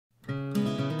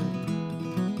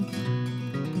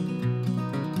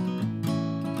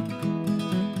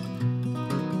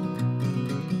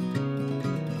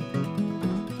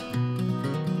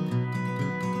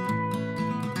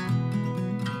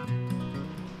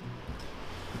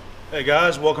Hey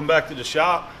guys, welcome back to the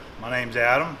shop. My name's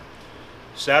Adam.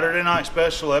 Saturday night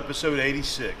special, episode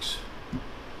 86.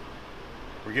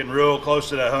 We're getting real close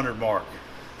to that 100 mark.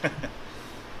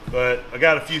 But I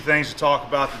got a few things to talk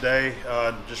about today,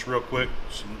 just real quick,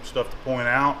 some stuff to point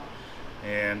out.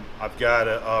 And I've got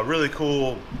a really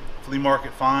cool flea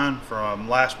market find from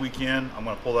last weekend. I'm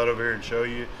going to pull that over here and show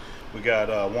you. We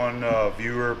got one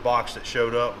viewer box that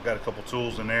showed up. We've got a couple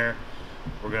tools in there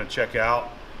we're going to check out.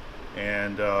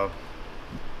 And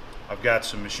I've got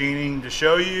some machining to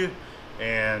show you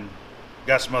and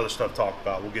got some other stuff to talk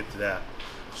about. We'll get to that.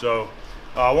 So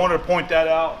I wanted to point that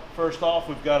out. First off,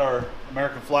 we've got our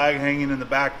American flag hanging in the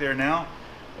back there now,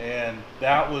 and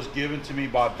that was given to me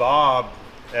by Bob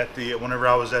at whenever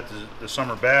I was at the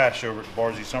summer bash over at the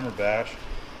Barzy Summer Bash.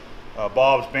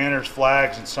 Bob's Banners,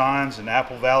 Flags, and Signs in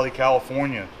Apple Valley,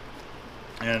 California.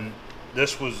 And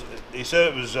this was, he said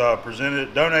it was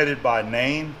donated by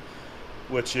NAME,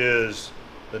 which is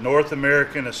the North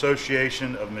American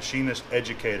Association of Machinist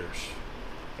Educators.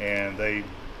 And they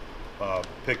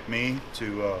picked me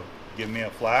to give me a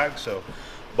flag. So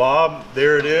Bob,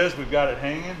 there it is. We've got it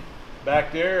hanging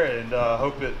back there, and I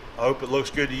hope it looks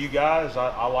good to you guys.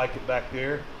 I like it back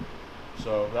there.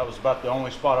 So that was about the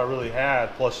only spot I really had.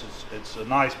 Plus it's a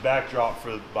nice backdrop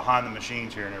for behind the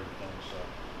machines here and everything.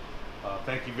 So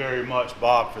thank you very much,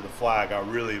 Bob, for the flag. I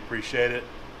really appreciate it,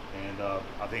 and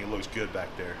I think it looks good back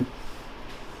there.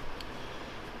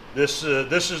 This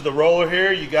is the roller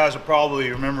here. You guys will probably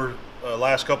remember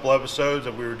last couple episodes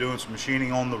that we were doing some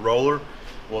machining on the roller.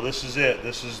 Well, this is it.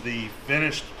 This is the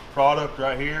finished product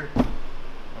right here.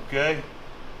 Okay.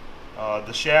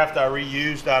 The shaft I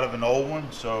reused out of an old one,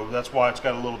 so that's why it's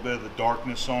got a little bit of the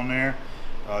darkness on there.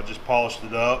 Just polished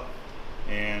it up,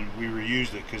 and we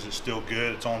reused it because it's still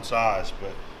good. It's on size,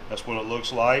 but that's what it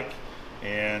looks like.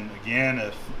 And again,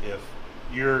 if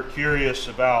you're curious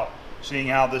about seeing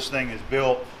how this thing is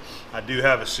built, I do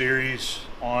have a series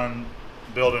on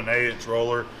building an 8-inch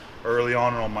roller early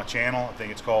on my channel. I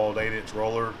think it's called 8-inch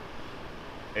roller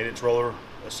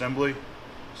assembly.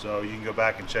 So you can go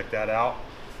back and check that out.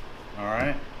 All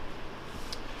right.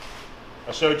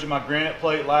 I showed you my granite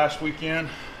plate last weekend,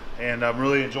 and I'm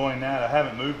really enjoying that. I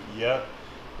haven't moved it yet,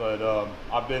 but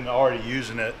I've been already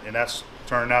using it, and that's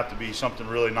turned out to be something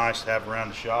really nice to have around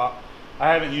the shop.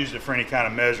 I haven't used it for any kind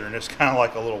of measuring. It's kind of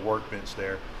like a little workbench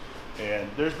there. And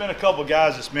there's been a couple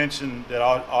guys that's mentioned that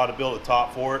I ought to build a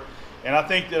top for it, and I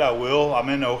think that I will. I'm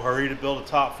in no hurry to build a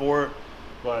top for it,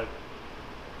 but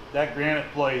that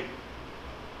granite plate,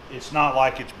 it's not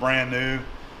like it's brand new,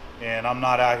 and I'm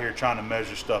not out here trying to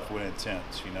measure stuff with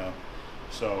intents, you know.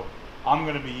 So I'm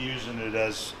going to be using it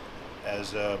as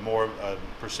more of a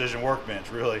precision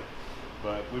workbench, really.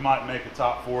 But we might make a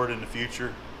top for it in the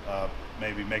future.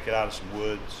 Maybe make it out of some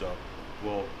wood. So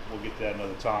we'll get that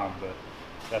another time. But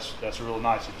that's a real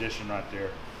nice addition right there.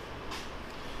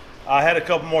 I had a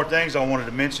couple more things I wanted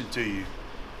to mention to you.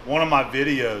 One of my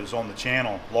videos on the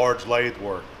channel, large lathe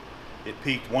work, it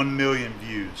peaked 1 million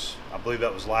views. I believe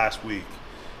that was last week.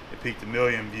 It peaked 1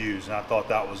 million views, and I thought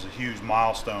that was a huge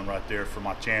milestone right there for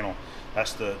my channel.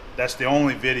 That's the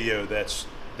only video that's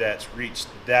reached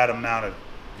that amount of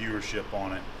viewership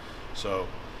on it. So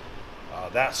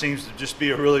that seems to just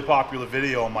be a really popular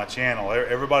video on my channel.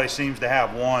 Everybody seems to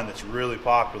have one that's really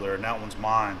popular, and that one's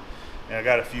mine. And I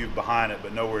got a few behind it,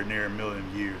 but nowhere near 1 million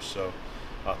views. So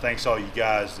thanks all you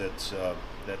guys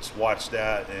that's watched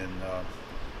that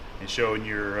and showing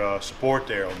your support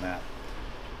there on that.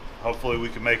 Hopefully we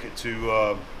can make it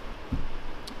to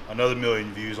another 1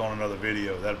 million views on another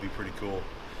video. That'd be pretty cool.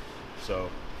 So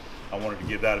I wanted to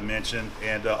give that a mention.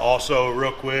 And also,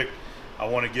 real quick, I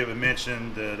want to give a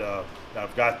mention that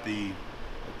I've got the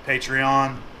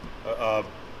Patreon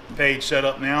page set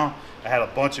up now. I had a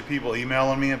bunch of people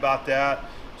emailing me about that,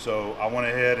 so I went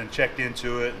ahead and checked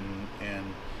into it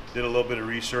and did a little bit of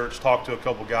research, talked to a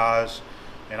couple guys,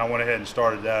 and I went ahead and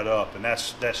started that up. And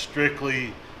that's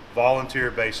strictly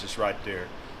volunteer basis right there.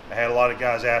 I had a lot of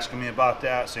guys asking me about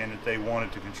that, saying that they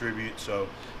wanted to contribute, so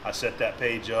I set that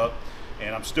page up,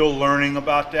 and I'm still learning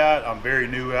about that. I'm very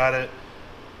new at it,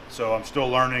 so I'm still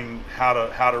learning how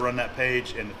to run that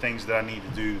page and the things that I need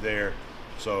to do there.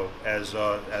 So as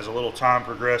a little time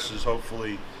progresses,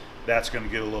 hopefully that's going to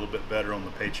get a little bit better on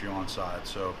the Patreon side.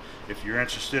 So if you're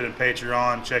interested in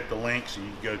Patreon, check the links and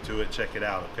you can go to it, check it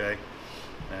out, okay?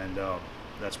 And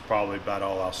that's probably about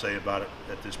all I'll say about it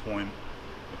at this point,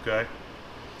 okay?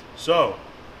 So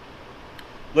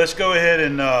let's go ahead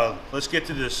and let's get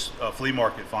to this flea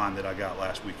market find that I got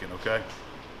last weekend, okay?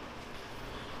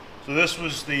 So this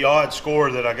was the odd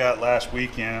score that I got last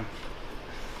weekend.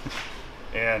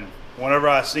 And whenever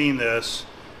I seen this,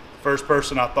 first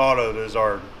person I thought of is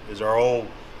our old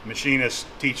machinist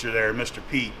teacher there, Mr.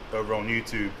 Pete, over on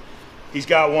YouTube. He's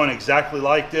got one exactly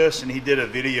like this, and he did a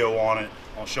video on it,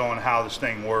 on showing how this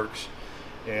thing works.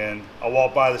 And I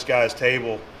walked by this guy's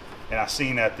table, and I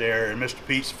seen that there, and Mr.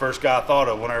 Pete's the first guy I thought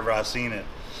of whenever I seen it.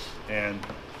 And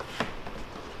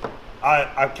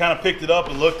I kind of picked it up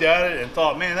and looked at it and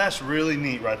thought, man, that's really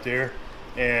neat right there.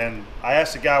 And I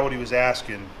asked the guy what he was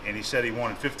asking, and he said he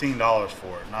wanted $15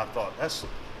 for it. And I thought,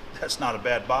 that's not a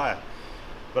bad buy.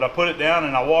 But I put it down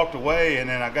and I walked away, and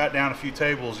then I got down a few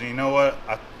tables, and you know what?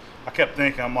 I kept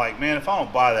thinking, I'm like, man, if I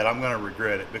don't buy that, I'm gonna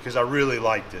regret it, because I really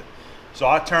liked it. So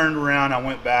I turned around, I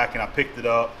went back and I picked it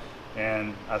up,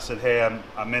 and I said, hey,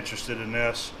 I'm interested in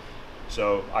this.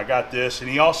 So I got this, and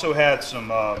he also had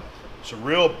some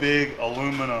real big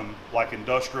aluminum, like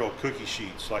industrial cookie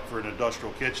sheets, like for an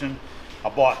industrial kitchen. I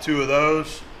bought 2 of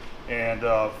those, and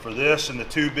for this and the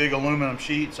 2 big aluminum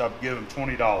sheets, I've given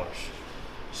 $20.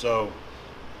 So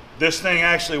this thing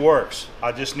actually works.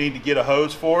 I just need to get a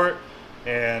hose for it,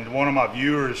 and one of my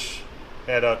viewers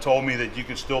had told me that you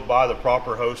can still buy the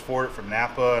proper hose for it from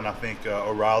Napa, and I think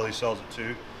O'Reilly sells it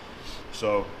too.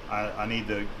 So I need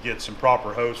to get some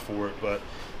proper hose for it, but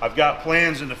I've got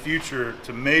plans in the future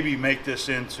to maybe make this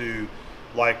into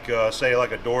like say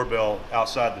like a doorbell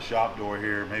outside the shop door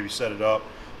here. Maybe set it up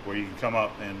where you can come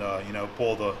up and you know,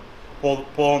 pull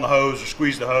on the hose or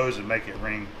squeeze the hose and make it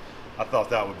ring. I thought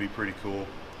that would be pretty cool.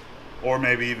 Or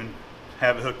maybe even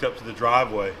have it hooked up to the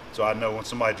driveway so I know when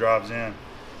somebody drives in.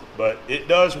 But it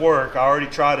does work. I already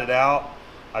tried it out.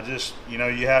 I just, you know,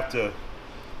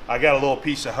 I got a little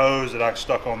piece of hose that I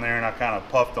stuck on there, and I kind of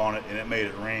puffed on it and it made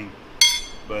it ring.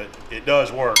 But it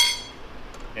does work,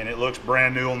 and it looks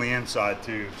brand new on the inside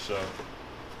too. So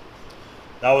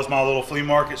that was my little flea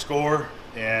market score,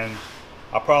 and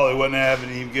I probably wouldn't have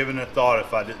even given it a thought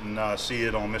if I didn't see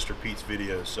it on Mr. Pete's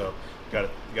video. So got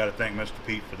to thank Mr.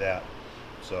 Pete for that.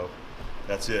 So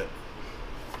that's it.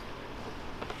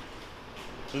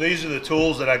 So these are the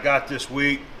tools that I got this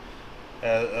week in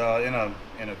a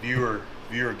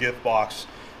viewer gift box.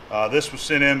 This was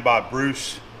sent in by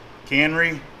Bruce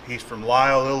Canry. He's from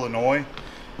Lisle, Illinois,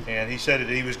 and he said that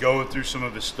he was going through some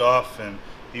of his stuff and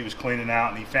he was cleaning out,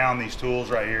 and he found these tools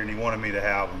right here and he wanted me to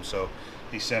have them, so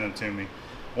he sent them to me.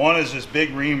 One is this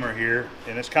big reamer here,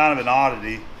 and it's kind of an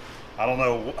oddity. I don't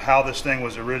know how this thing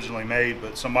was originally made,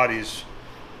 but somebody's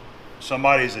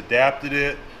adapted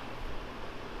it.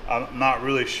 I'm not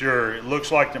really sure. It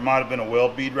looks like there might have been a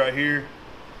weld bead right here,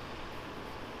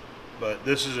 but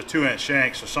this is a 2-inch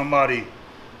shank, so somebody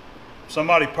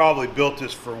probably built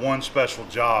this for one special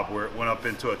job where it went up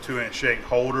into a 2-inch shank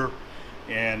holder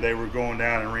and they were going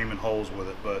down and reaming holes with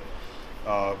it. But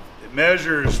it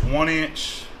measures 1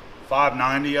 inch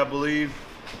 590, I believe,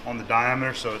 on the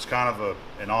diameter, so it's kind of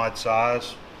an odd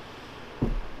size.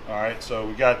 All right, so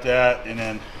we got that, and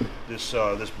then this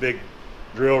big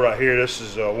drill right here. This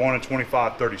is 1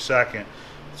 25/32.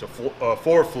 It's a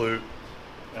 4-flute.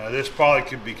 This probably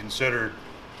could be considered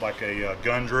like a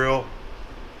gun drill.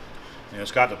 And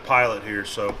it's got the pilot here,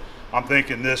 so I'm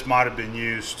thinking this might have been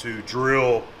used to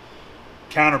drill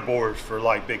counterbores for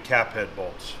like big cap head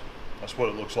bolts. That's what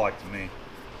it looks like to me.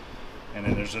 And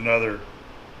then there's another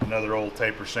old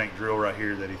taper sink drill right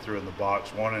here that he threw in the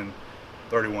box, 1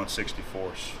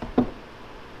 31/64.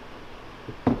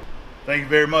 Thank you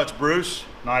very much, Bruce.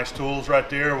 Nice tools right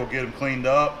there. We'll get them cleaned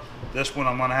up. This one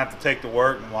I'm going to have to take to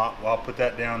work, and I'll put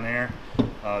that down there.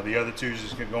 The other 2 is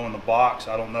just going to go in the box.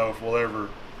 I don't know if we'll ever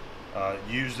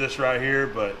use this right here,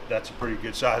 but that's a pretty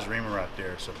good size reamer right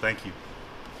there, so thank you.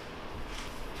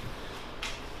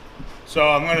 So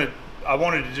I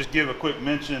wanted to just give a quick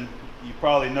mention. You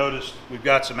probably noticed we've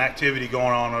got some activity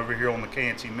going on over here on the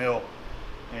K&T mill,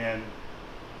 and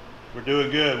we're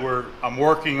doing good. I'm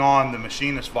working on the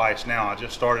machinist vise now. I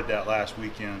just started that last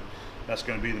weekend. That's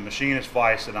going to be the machinist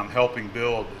vise that I'm helping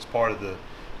build as part of the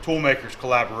toolmakers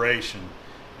collaboration.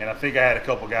 And I think I had a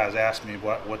couple guys ask me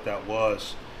what that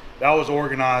was. That was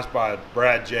organized by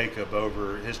Brad Jacob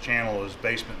over his channel, his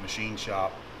Basement Machine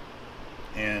Shop,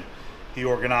 and he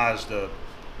organized a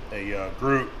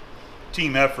group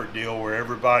team effort deal where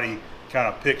everybody kind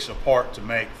of picks a part to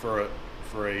make for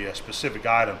a specific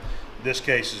item. This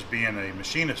case is being a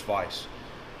machinist vise.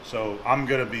 So I'm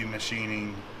going to be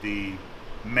machining the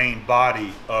main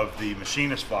body of the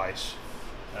machinist vise.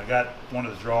 I got one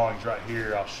of the drawings right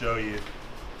here. I'll show you,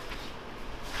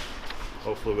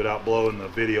 hopefully without blowing the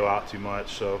video out too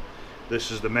much. So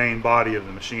this is the main body of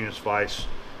the machinist vise,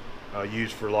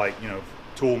 used for, like, you know,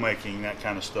 tool making, that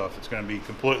kind of stuff. It's going to be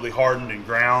completely hardened and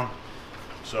ground.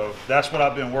 So that's what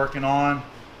I've been working on.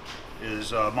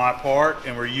 is my part,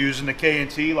 and we're using the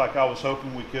K&T like I was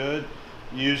hoping we could,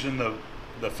 using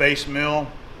the face mill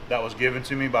that was given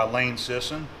to me by Lane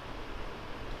Sisson,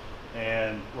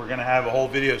 and we're going to have a whole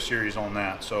video series on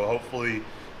that. So hopefully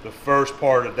the first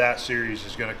part of that series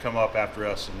is going to come up after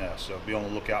S&S, so be on the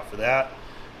lookout for that,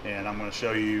 and I'm going to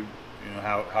show you,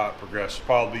 how it progresses.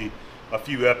 Probably a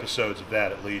few episodes of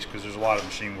that at least, because there's a lot of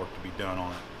machine work to be done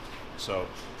on it. So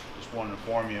just wanted to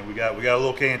inform you, we got a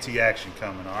little K&T action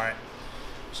coming. All right,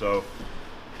 so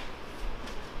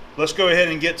let's go ahead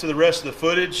and get to the rest of the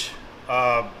footage.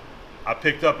 I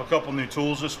picked up a couple new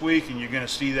tools this week, and you're going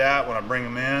to see that when I bring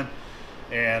them in.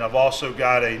 And I've also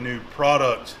got a new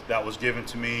product that was given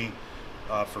to me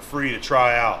for free to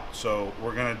try out. So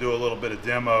we're going to do a little bit of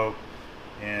demo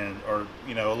or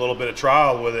a little bit of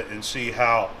trial with it and see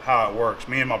how it works.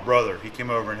 Me and my brother, he came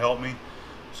over and helped me.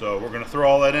 So we're going to throw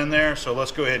all that in there. So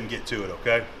let's go ahead and get to it,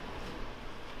 okay?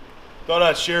 Thought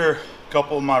I'd share a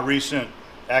couple of my recent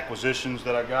acquisitions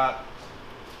that I got.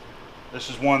 This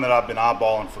is one that I've been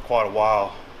eyeballing for quite a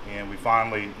while, and we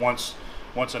finally, once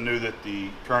I knew that the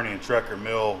Kearney and Trecker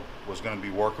mill was going to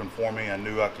be working for me, I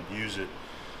knew I could use it.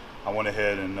 I went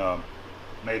ahead and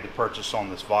made the purchase on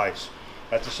this vise.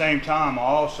 At the same time, I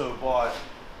also bought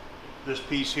this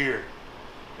piece here,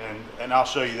 and I'll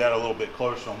show you that a little bit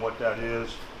closer on what that is.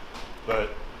 But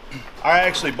I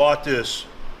actually bought these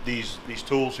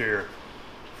tools here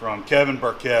from Kevin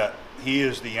Burkett. He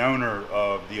is the owner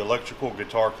of the Electrical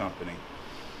Guitar Company.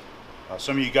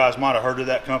 Some of you guys might have heard of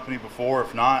that company before.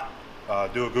 If not,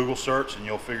 do a Google search and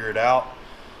you'll figure it out.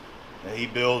 He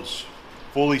builds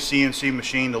fully CNC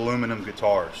machined aluminum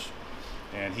guitars,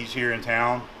 and he's here in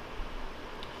town.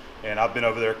 And I've been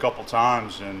over there a couple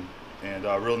times, and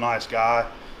a real nice guy.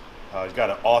 He's got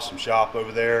an awesome shop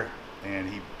over there, and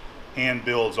he hand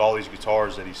builds all these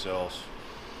guitars that he sells.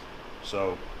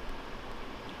 So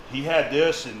he had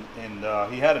this, and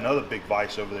he had another big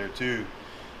vise over there too,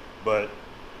 but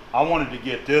I wanted to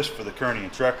get this for the Kearney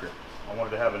and Trecker. I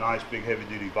wanted to have a nice big heavy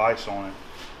duty vise on it,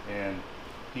 and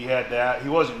he had that. He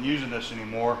wasn't using this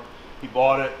anymore. He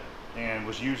bought it and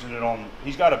was using it on,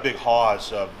 he's got a big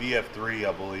Haas, VF3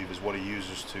 I believe is what he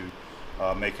uses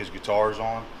to make his guitars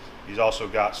on. He's also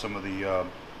got some of the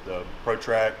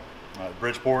ProTrack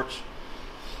Bridgeports.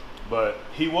 But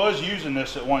he was using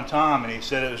this at one time, and he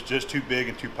said it was just too big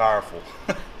and too powerful.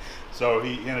 So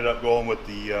he ended up going with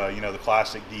the the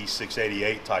classic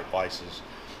D688 type vices,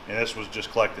 and this was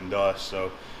just collecting dust. So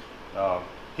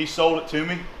he sold it to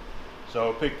me, so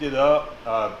I picked it up.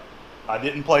 I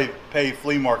didn't pay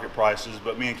flea market prices,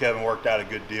 but me and Kevin worked out a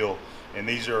good deal, and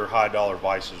these are high dollar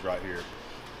vices right here.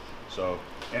 So,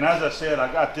 and as I said,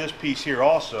 I got this piece here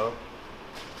also,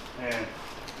 and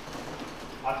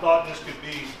I thought this could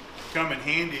come in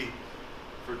handy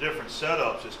for different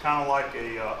setups. It's kind of like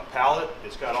a pallet.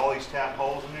 It's got all these tap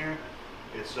holes in there.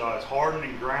 It's hardened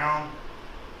and ground.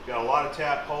 Got a lot of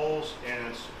tap holes, and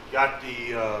it's got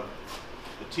the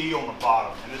T on the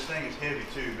bottom. And this thing is heavy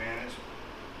too, man. It's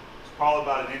probably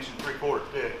about 1 3/4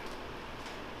 inches thick.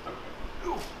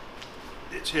 Ooh,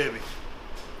 it's heavy.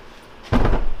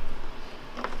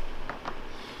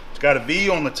 It's got a V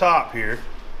on the top here.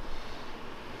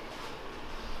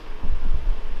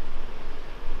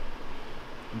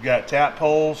 We've got tap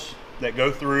holes that go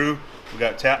through. We've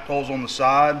got tap holes on the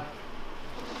side.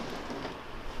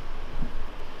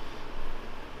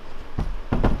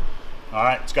 All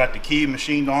right, it's got the key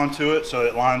machined onto it, so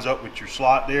it lines up with your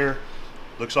slot there.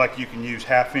 Looks like you can use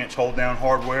 1/2 inch hold down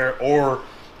hardware, or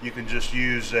you can just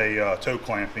use a toe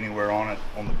clamp anywhere on it,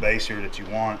 on the base here that you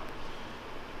want.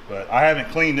 But I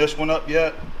haven't cleaned this one up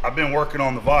yet. I've been working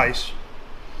on the vise.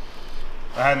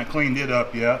 I haven't cleaned it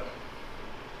up yet.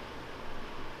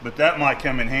 But that might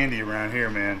come in handy around here,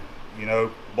 man.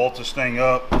 Bolt this thing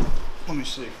up. Let me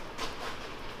see.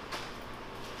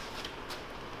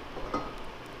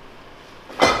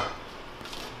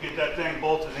 Get that thing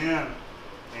bolted in,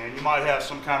 and you might have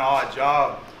some kind of odd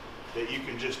job that you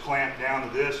can just clamp down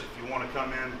to this if you want to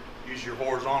come in, use your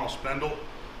horizontal spindle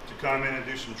to come in and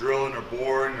do some drilling or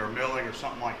boring or milling or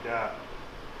something like that.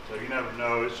 So you never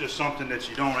know. It's just something that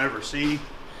you don't ever see.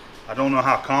 I don't know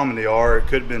how common they are. It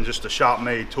could have been just a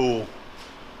shop-made tool,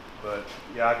 but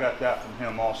yeah, I got that from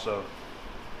him also.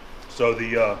 So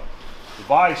the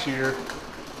vise here,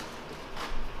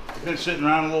 it's been sitting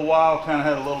around a little while. Kind of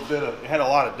had it had a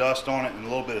lot of dust on it and a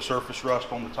little bit of surface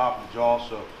rust on the top of the jaw.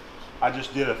 So I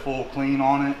just did a full clean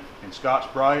on it in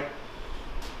Scotch-Brite,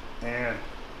 and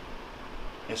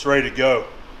it's ready to go.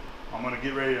 I'm going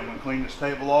to clean this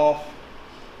table off,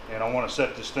 and I want to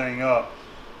set this thing up.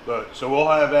 So we'll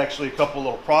have actually a couple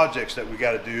little projects that we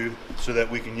got to do so that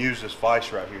we can use this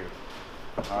vise right here.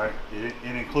 All right, it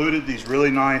included these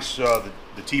really nice the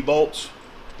T-bolts.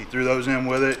 He threw those in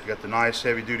with it. Got the nice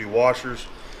heavy-duty washers,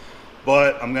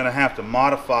 but I'm going to have to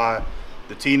modify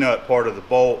the T-nut part of the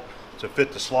bolt to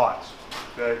fit the slots.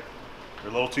 Okay, they're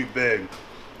a little too big,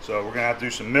 so we're going to have to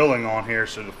do some milling on here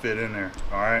so it'll fit in there.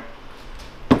 All right.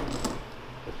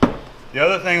 The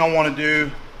other thing I want to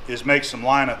do is make some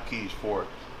lineup keys for it.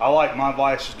 I like my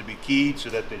vices to be keyed so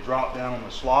that they drop down on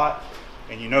the slot,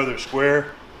 and you know they're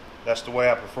square. That's the way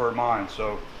I prefer mine.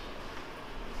 So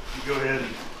you go ahead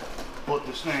and flip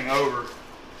this thing over,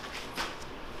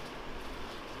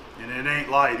 and it ain't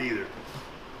light either.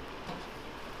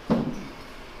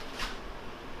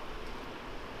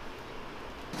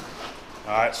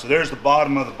 Alright, so there's the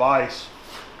bottom of the vise,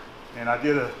 and I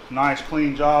did a nice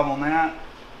clean job on that.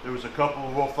 There was a couple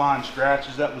of real fine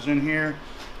scratches that was in here,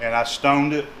 and I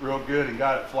stoned it real good and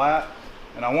got it flat.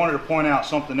 And I wanted to point out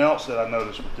something else that I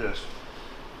noticed with this.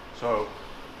 So,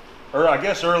 I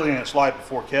guess early in its life,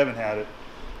 before Kevin had it,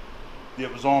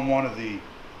 it was on one of the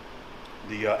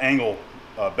angle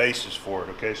bases for it,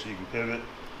 okay, so you can pivot.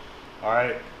 All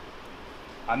right,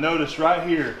 I noticed right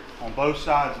here on both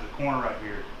sides of the corner right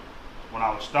here, when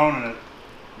I was stoning it,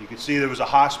 you could see there was a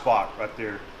hot spot right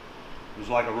there. It was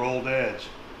like a rolled edge,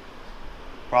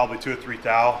 probably 2 or 3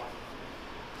 thou.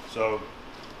 So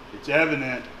it's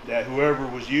evident that whoever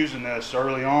was using this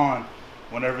early on,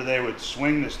 whenever they would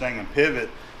swing this thing and pivot,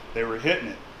 they were hitting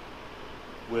it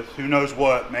with who knows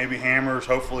what, maybe hammers,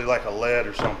 hopefully like a lead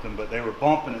or something, but they were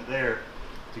bumping it there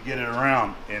to get it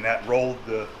around, and that rolled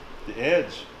the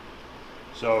edge.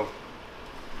 So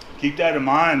keep that in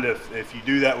mind if you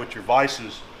do that with your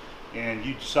vices and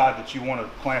you decide that you want to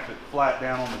clamp it flat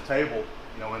down on the table,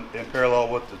 you know, in parallel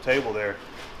with the table there,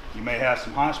 you may have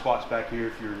some high spots back here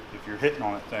if you're hitting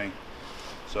on that thing.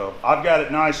 So I've got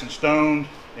it nice and stoned,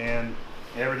 and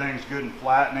everything's good and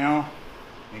flat now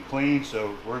and clean,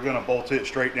 so we're going to bolt it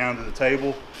straight down to the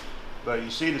table. But you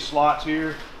see the slots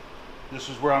here, this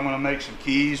is where I'm going to make some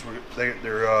keys. They're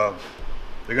going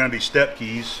to be step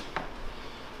keys.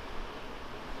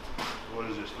 What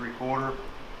is this, 3/4?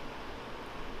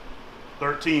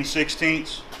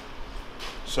 13/16.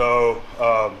 So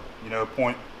you know,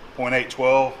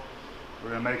 0.812. We're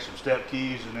going to make some step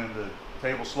keys, and then the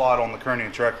table slot on the Kearney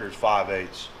and Trekker is 5/8.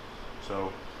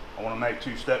 So I want to make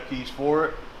 2 step keys for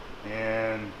it,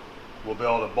 and we'll be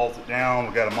able to bolt it down.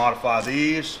 We've got to modify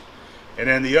these. And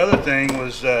then the other thing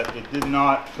was that it did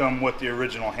not come with the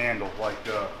original handle, like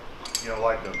you know,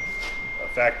 like a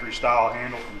factory style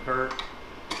handle from Kurt.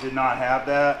 It did not have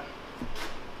that.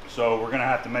 So we're going to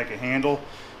have to make a handle.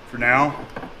 For now,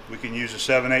 we can use a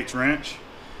 7/8 wrench,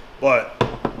 but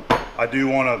I do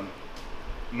want to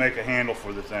make a handle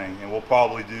for the thing, and we'll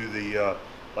probably do the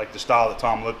like the style that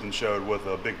Tom Lipton showed with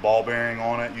a big ball bearing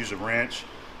on it, use a wrench.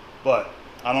 But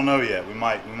I don't know yet. We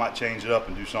might change it up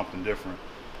and do something different.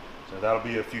 So that'll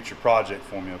be a future project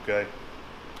for me, okay?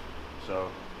 So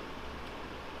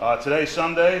today's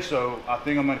Sunday, so I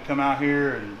think I'm going to come out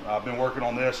here, and I've been working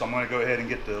on this. I'm going to go ahead and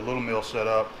get the little mill set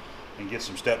up and get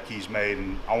some step keys made,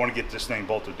 and I want to get this thing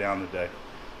bolted down today.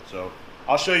 So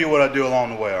I'll show you what I do along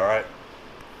the way, all right?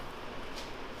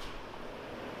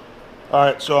 All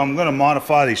right, so I'm going to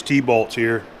modify these T-bolts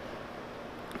here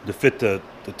to fit the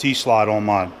T-slot on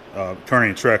my Kearney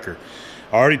and Trekker.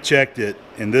 I already checked it,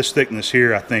 and this thickness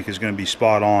here I think is going to be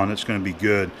spot on. It's going to be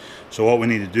good. So what we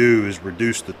need to do is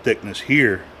reduce the thickness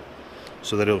here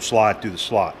so that it'll slide through the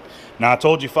slot. Now I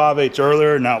told you 5/8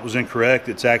 earlier, and that was incorrect.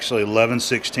 It's actually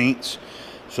 11/16.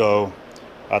 So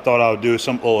I thought I would do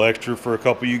some little extra for a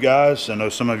couple of you guys. I know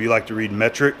some of you like to read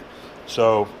metric.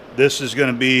 So this is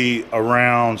going to be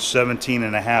around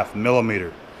 17.5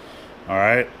 millimeter. All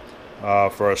right.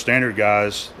 For our standard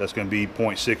guys, that's going to be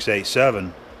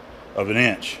 0.687 of an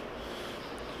inch.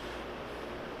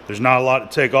 There's not a lot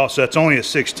to take off, so that's only a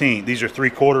 16th. These are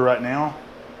 3/4 right now.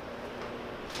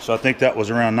 So I think that was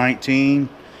around 19.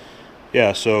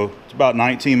 Yeah, so it's about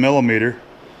 19 millimeter.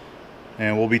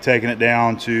 And we'll be taking it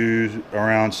down to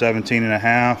around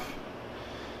 17.5.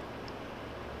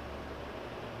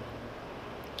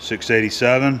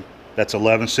 687. That's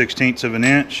 11/16 of an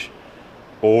inch,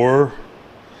 or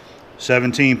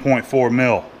 17.4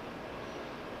 mil.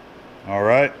 All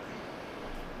right.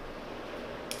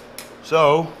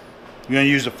 So you're going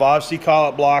to use a 5C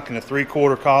collet block and a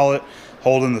 3/4 collet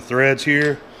holding the threads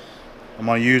here. I'm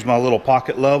going to use my little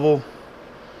pocket level,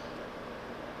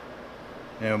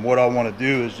 and what I want to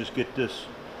do is just get this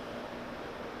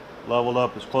leveled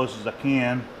up as close as I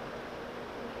can.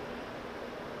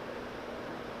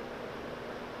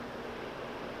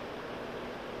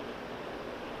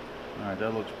 All right,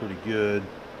 that looks pretty good.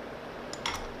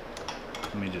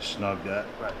 Let me just snug that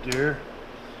right there.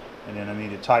 And then I need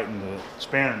to tighten the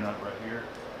spanner nut right here.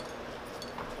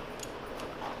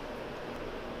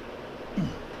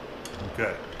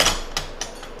 Okay.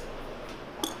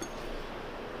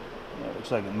 Yeah,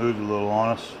 looks like it moved a little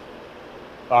on us.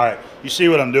 All right, you see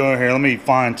what I'm doing here? Let me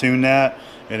fine tune that.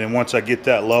 And then once I get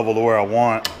that level to where I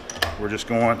want, we're just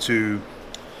going to,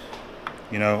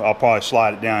 you know, I'll probably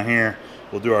slide it down here.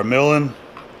 We'll do our milling,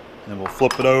 and we'll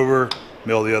flip it over,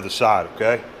 mill the other side,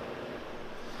 okay?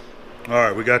 All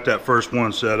right, we got that first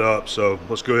one set up, so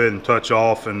let's go ahead and touch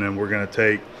off, and then we're gonna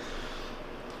take,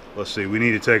 let's see, we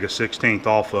need to take a 1/16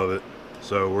 off of it.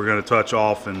 So we're gonna touch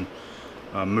off and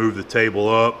move the table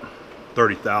up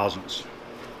 30 thousandths.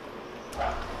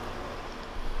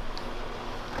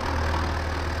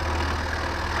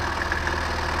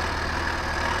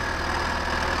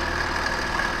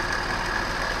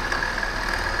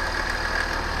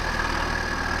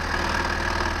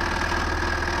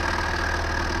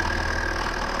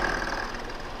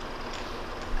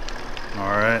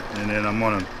 Alright, and then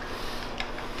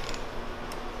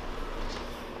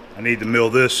I need to mill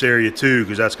this area too,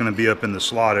 because that's going to be up in the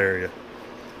slot area.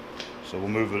 So we'll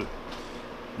move it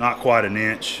not quite an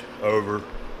inch over.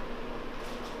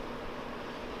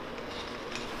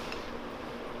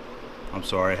 I'm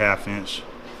sorry, 1/2 inch.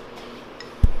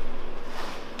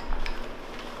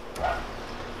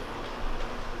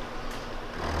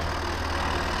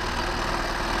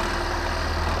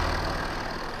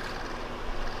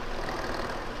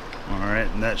 Alright,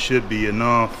 and that should be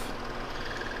enough.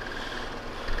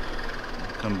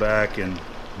 Come back, and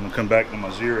I'm gonna come back to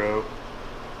my 0.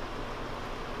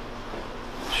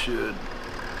 Should,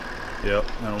 yep,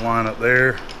 that'll line up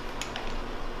there.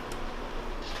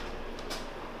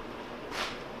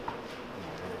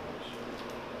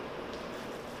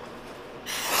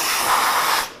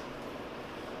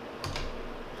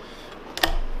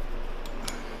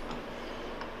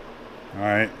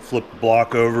 Alright, flip the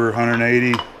block over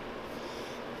 180.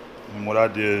 And what I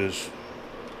did is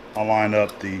I lined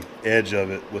up the edge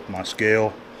of it with my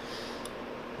scale.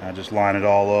 I just line it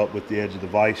all up with the edge of the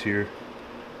vise here.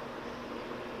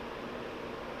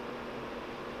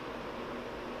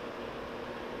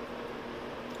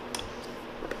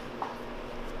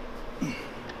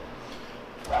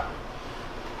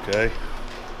 Okay,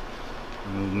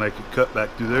 and we'll make a cut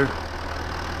back through there.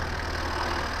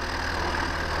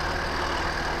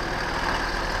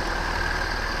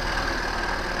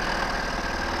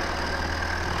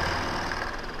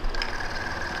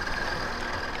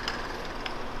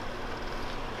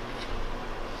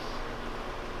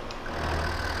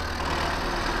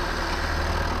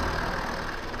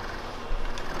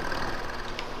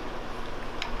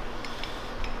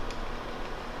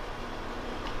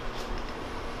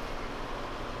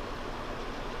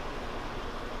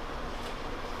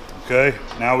 Okay,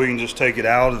 now we can just take it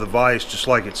out of the vise just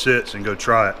like it sits and go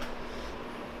try it.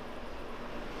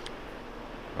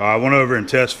 I went over and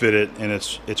test fit it, and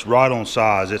it's right on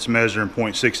size. It's measuring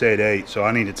 .688, so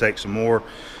I need to take some more,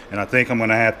 and I think I'm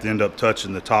going to have to end up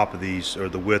touching the top of these, or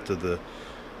the width of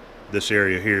this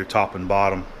area here, top and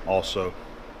bottom also.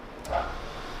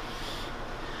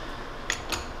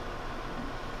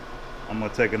 I'm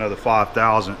going to take another 5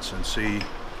 thousandths and see.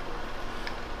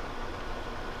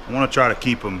 I want to try to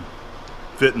keep them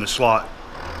fit in the slot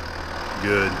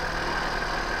good.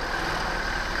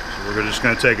 So we're just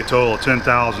going to take a total of 10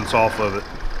 thousandths off of it.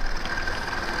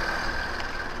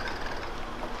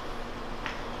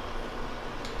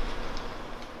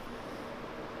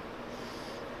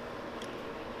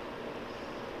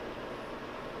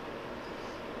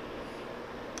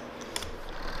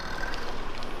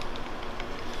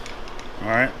 All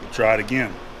right, we'll try it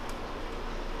again.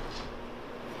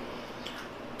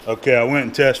 Okay, I went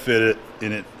and test fit it,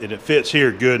 and it fits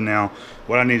here good now.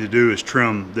 What I need to do is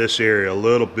trim this area a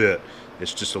little bit.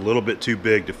 It's just a little bit too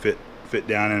big to fit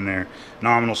down in there.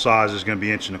 Nominal size is going to be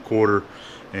 1¼ inch,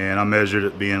 and I measured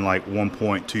it being like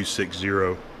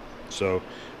 1.260. So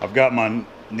I've got my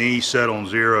knee set on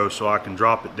 0 so I can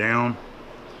drop it down.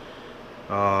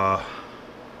 Let's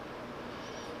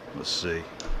see.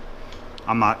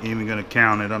 I'm not even going to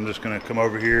count it. I'm just going to come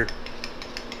over here.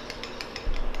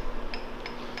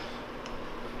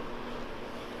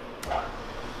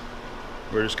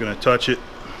 We're just going to touch it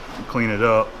and clean it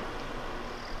up.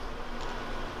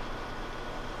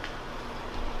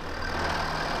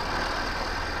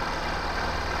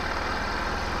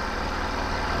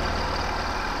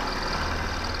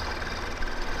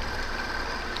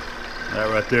 That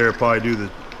right there will probably do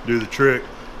the trick.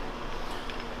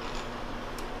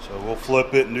 So we'll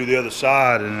flip it and do the other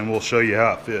side, and then we'll show you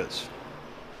how it fits.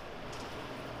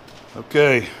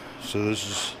 Okay, So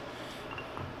this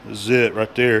is it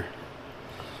right there.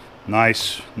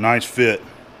 Nice fit.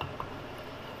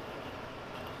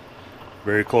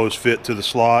 Very close fit to the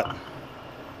slot.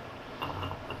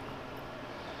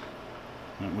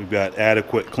 And we've got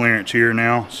adequate clearance here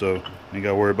now, so ain't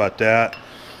gotta worry about that.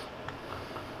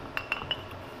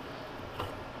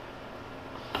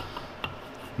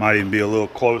 Might even be a little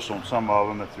close on some of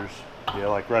them if there's, yeah,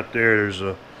 like right there,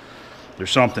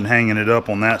 there's something hanging it up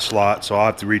on that slot, so I'll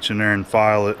have to reach in there and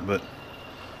file it. But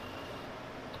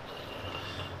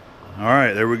all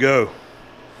right, there we go.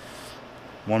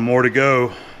 One more to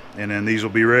go, and then these will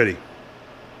be ready.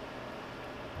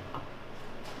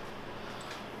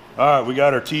 All right, we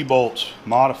got our T-bolts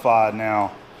modified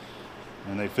now,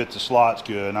 and they fit the slots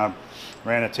good. And I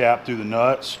ran a tap through the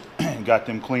nuts and got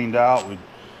them cleaned out. We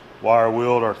wire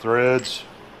wheeled our threads,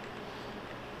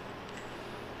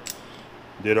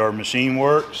 did our machine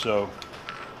work, so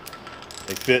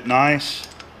they fit nice.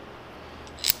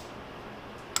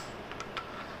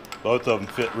 Both of them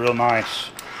fit real nice,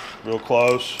 real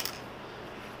close.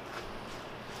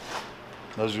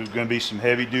 Those are going to be some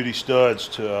heavy duty studs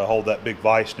to hold that big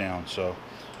vise down. So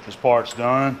this part's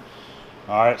done.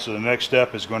 All right, so the next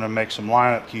step is going to make some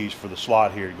lineup keys for the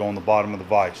slot here to go on the bottom of the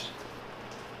vise.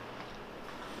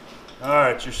 All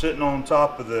right, you're sitting on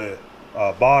top of the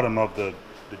bottom of the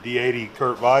D80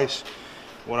 Kurt vise.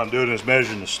 What I'm doing is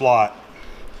measuring the slot,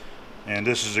 and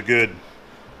this is a good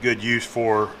use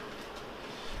for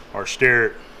our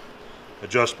stair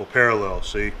adjustable parallel.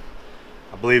 See,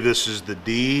 I believe this is the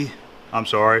C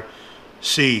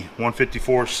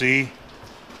 154C.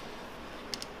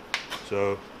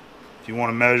 So if you want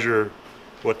to measure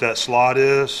what that slot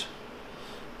is,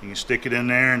 you can stick it in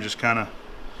there and just kind of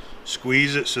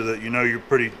squeeze it so that you know you're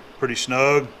pretty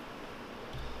snug,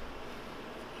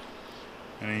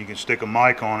 and then you can stick a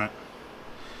mic on it.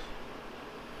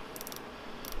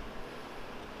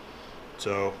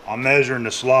 So I'm measuring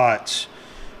the slots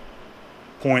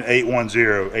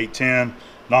 0.810, 810.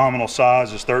 Nominal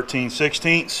size is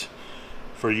 13/16.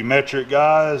 For you metric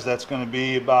guys, that's going to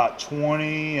be about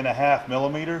 20.5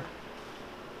 millimeter,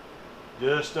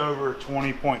 just over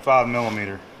 20.5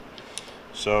 millimeter.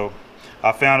 So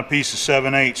I found a piece of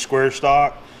 7/8 square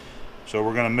stock, so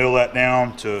we're going to mill that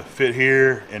down to fit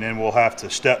here, and then we'll have to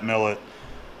step mill it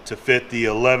to fit the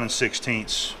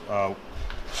 11/16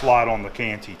 slot on the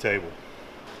canty table.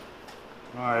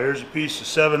 All right, here's a piece of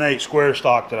 7/8 square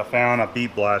stock that I found. I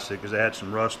bead blasted because it had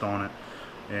some rust on it,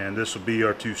 and this will be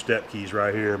our two step keys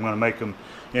right here. I'm going to make them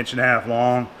 1.5 inches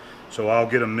long, so I'll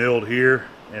get them milled here,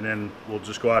 and then we'll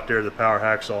just go out there to the power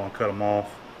hacksaw and cut them off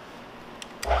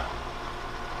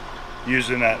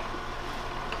using that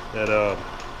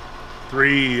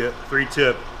three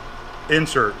tip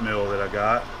insert mill that I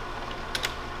got.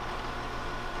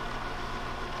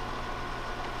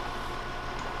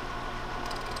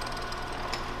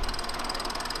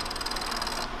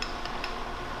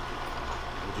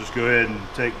 Just go ahead and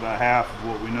take about half of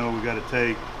what we know we got to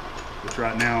take, which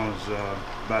right now is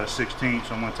about a 1/16.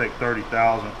 So I'm going to take 30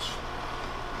 thousandths,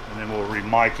 and then we'll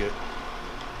re-mic it.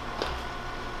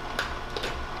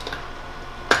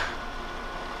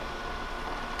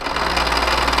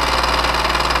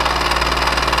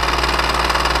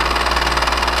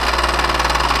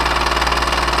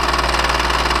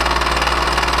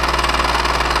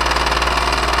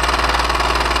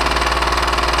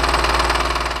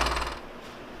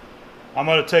 I'm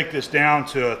going to take this down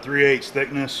to a 3/8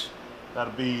 thickness.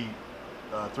 That'll be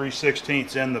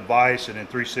 3/16 in the vise and then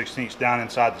 3/16 down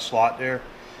inside the slot there.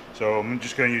 So I'm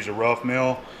just going to use a rough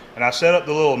mill. And I set up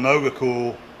the little Noga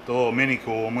cool, the little mini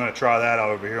cool. I'm going to try that out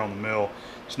over here on the mill.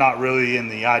 It's not really in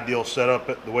the ideal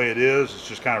setup the way it is. It's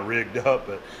just kind of rigged up,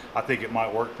 but I think it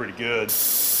might work pretty good.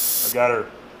 I got her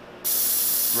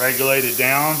regulated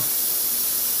down,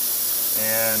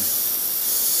 and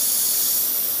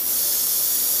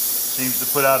seems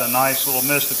to put out a nice little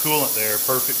mist of coolant there,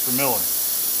 perfect for milling.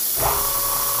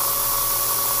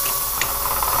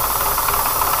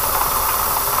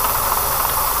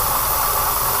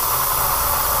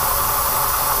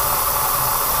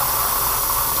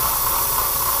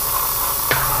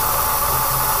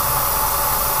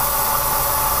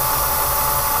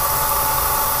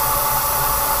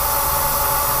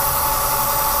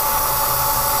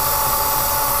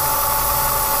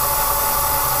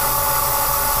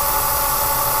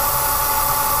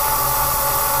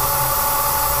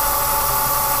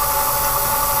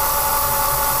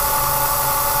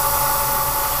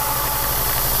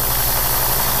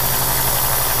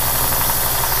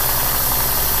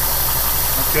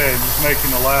 Okay, I'm just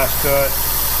making the last cut,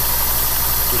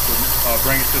 which will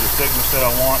bring it to the thickness that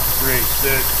I want, 3/8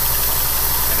 thick.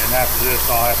 And then And after this,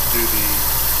 I'll have to do the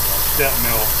step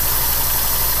mill,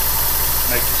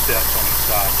 make the steps on each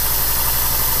side.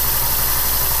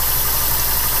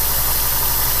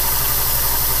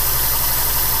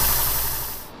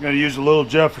 I'm going to use a little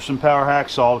Jefferson power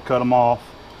hacksaw to cut them off.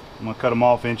 I'm going to cut them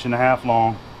off 1.5 inches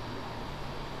long.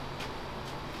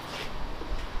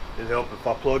 It'd help if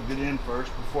I plugged it in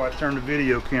first before I turn the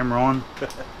video camera on.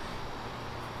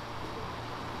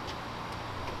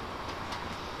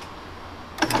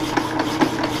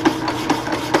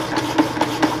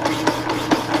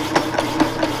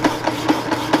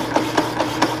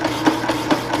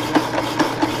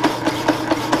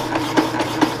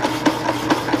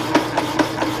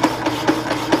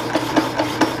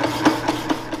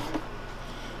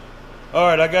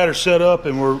 Alright, I got her set up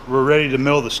and we're ready to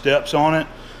mill the steps on it.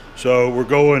 So we're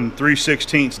going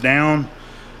 3/16 down,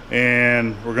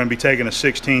 and we're going to be taking a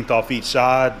 1/16 off each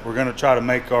side. We're going to try to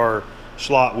make our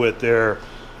slot width there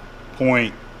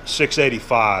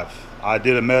 0.685. I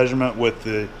did a measurement with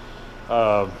the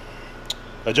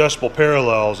adjustable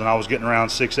parallels, and I was getting around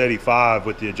 685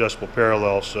 with the adjustable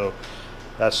parallels, so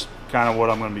that's kind of what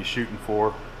I'm going to be shooting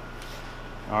for.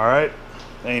 Alright,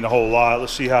 ain't a whole lot.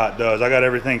 Let's see how it does. I got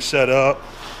everything set up,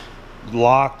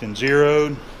 locked and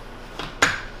zeroed.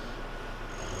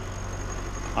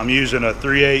 I'm using a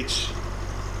 3/8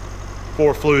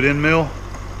 4 flute end mill.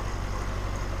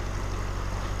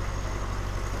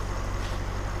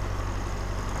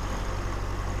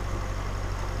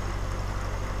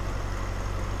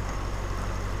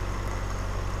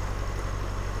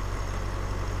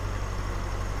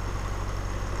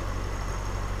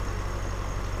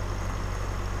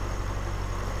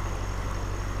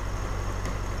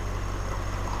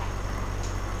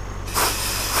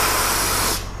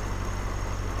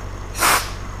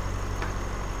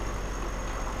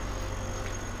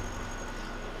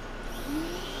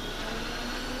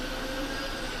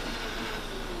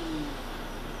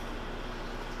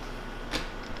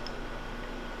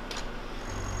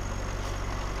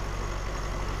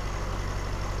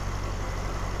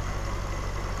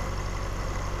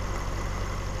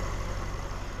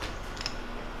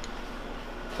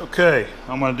 Okay,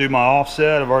 I'm going to do my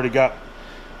offset. I've already got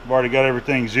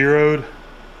everything zeroed.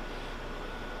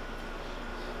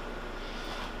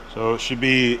 So it should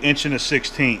be 1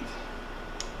 1/16.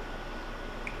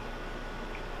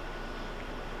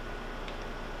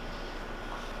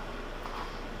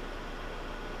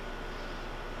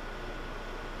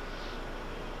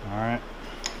 All right.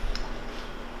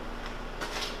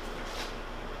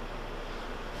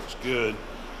 Looks good.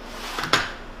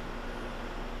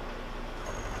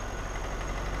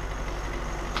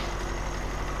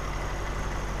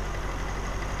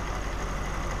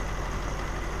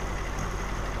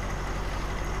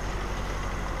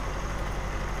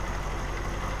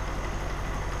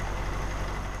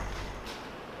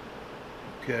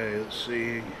 Okay, let's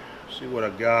see what I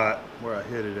got, where I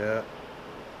hit it at.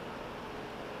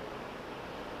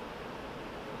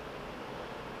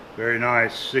 Very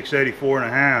nice,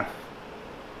 684.5.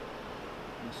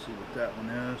 Let's see what that one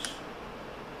is.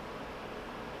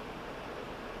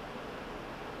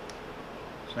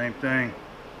 Same thing,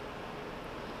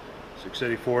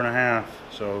 684.5.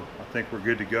 So I think we're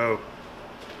good to go.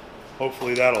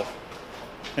 Hopefully that'll,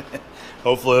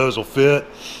 hopefully those will fit.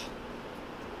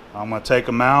 I'm going to take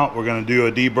them out. We're going to do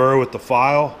a deburr with the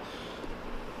file.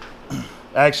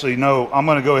 Actually, no, I'm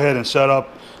going to go ahead and set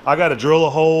up. I got to drill a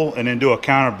hole and then do a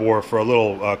counter bore for a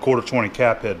little 1/4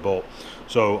 cap head bolt.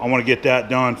 So I want to get that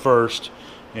done first,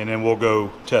 and then we'll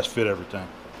go test fit everything.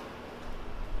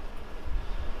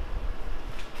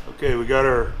 Okay, we got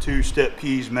our 2-step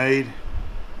keys made.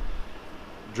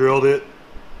 Drilled it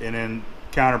and then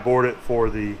counter bored it for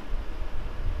the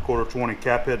 1/4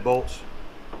 cap head bolts.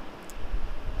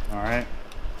 All right,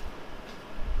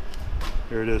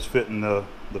 here it is fitting the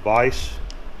vise.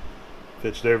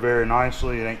 Fits there very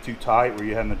nicely. It ain't too tight where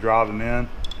you're having to drive them in.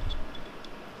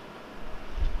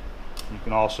 You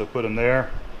can also put them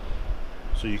there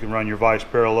so you can run your vise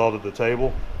parallel to the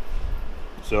table.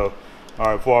 So, all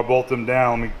right, before I bolt them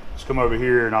down, let's come over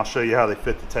here and I'll show you how they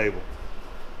fit the table.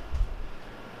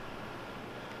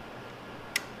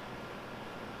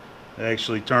 They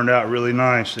actually turned out really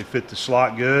nice. They fit the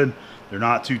slot good. They're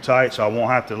not too tight, so I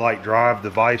won't have to like drive the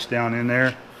vise down in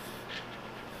there.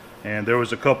 And there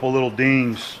was a couple little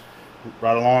dings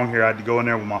right along here. I had to go in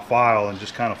there with my file and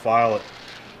just kind of file it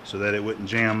so that it wouldn't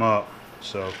jam up.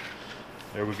 So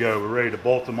there we go. We're ready to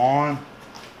bolt them on.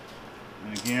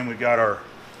 And again, we got our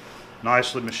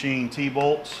nicely machined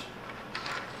T-bolts.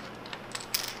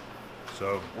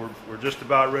 So we're just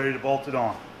about ready to bolt it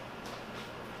on.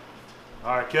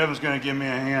 All right, Kevin's going to give me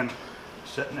a hand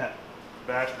setting that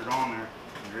bastard on there.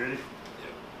 You ready?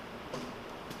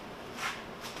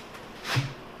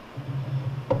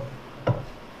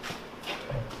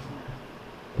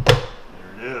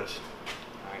 There it is.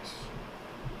 Nice.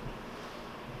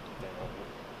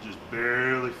 Just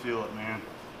barely feel it, man.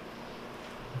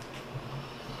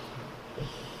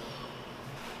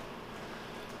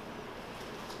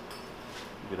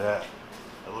 Look at that.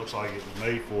 That looks like it was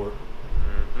made for it.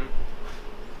 Mm-hmm.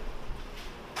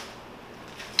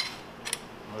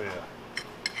 Oh yeah.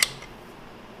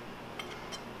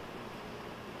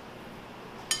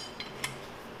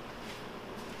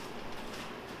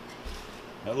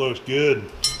 That looks good.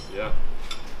 Yeah.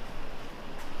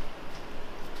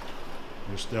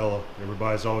 There's Stella.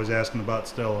 Everybody's always asking about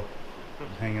Stella.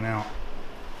 Hanging out.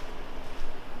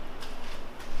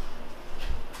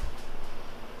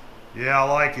 Yeah, I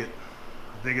like it.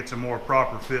 I think it's a more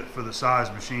proper fit for the size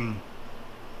machine.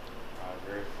 I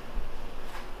agree.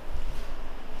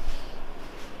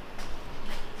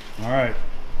 All right.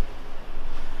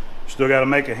 Still got to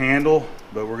make a handle,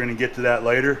 but we're going to get to that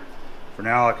later. For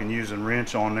now, I can use a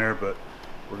wrench on there, but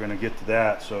we're going to get to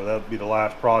that. So that'll be the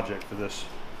last project for this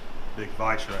big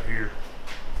vise right here.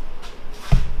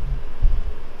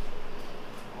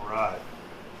 All right.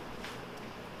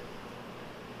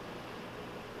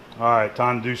 All right,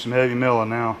 time to do some heavy milling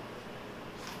now.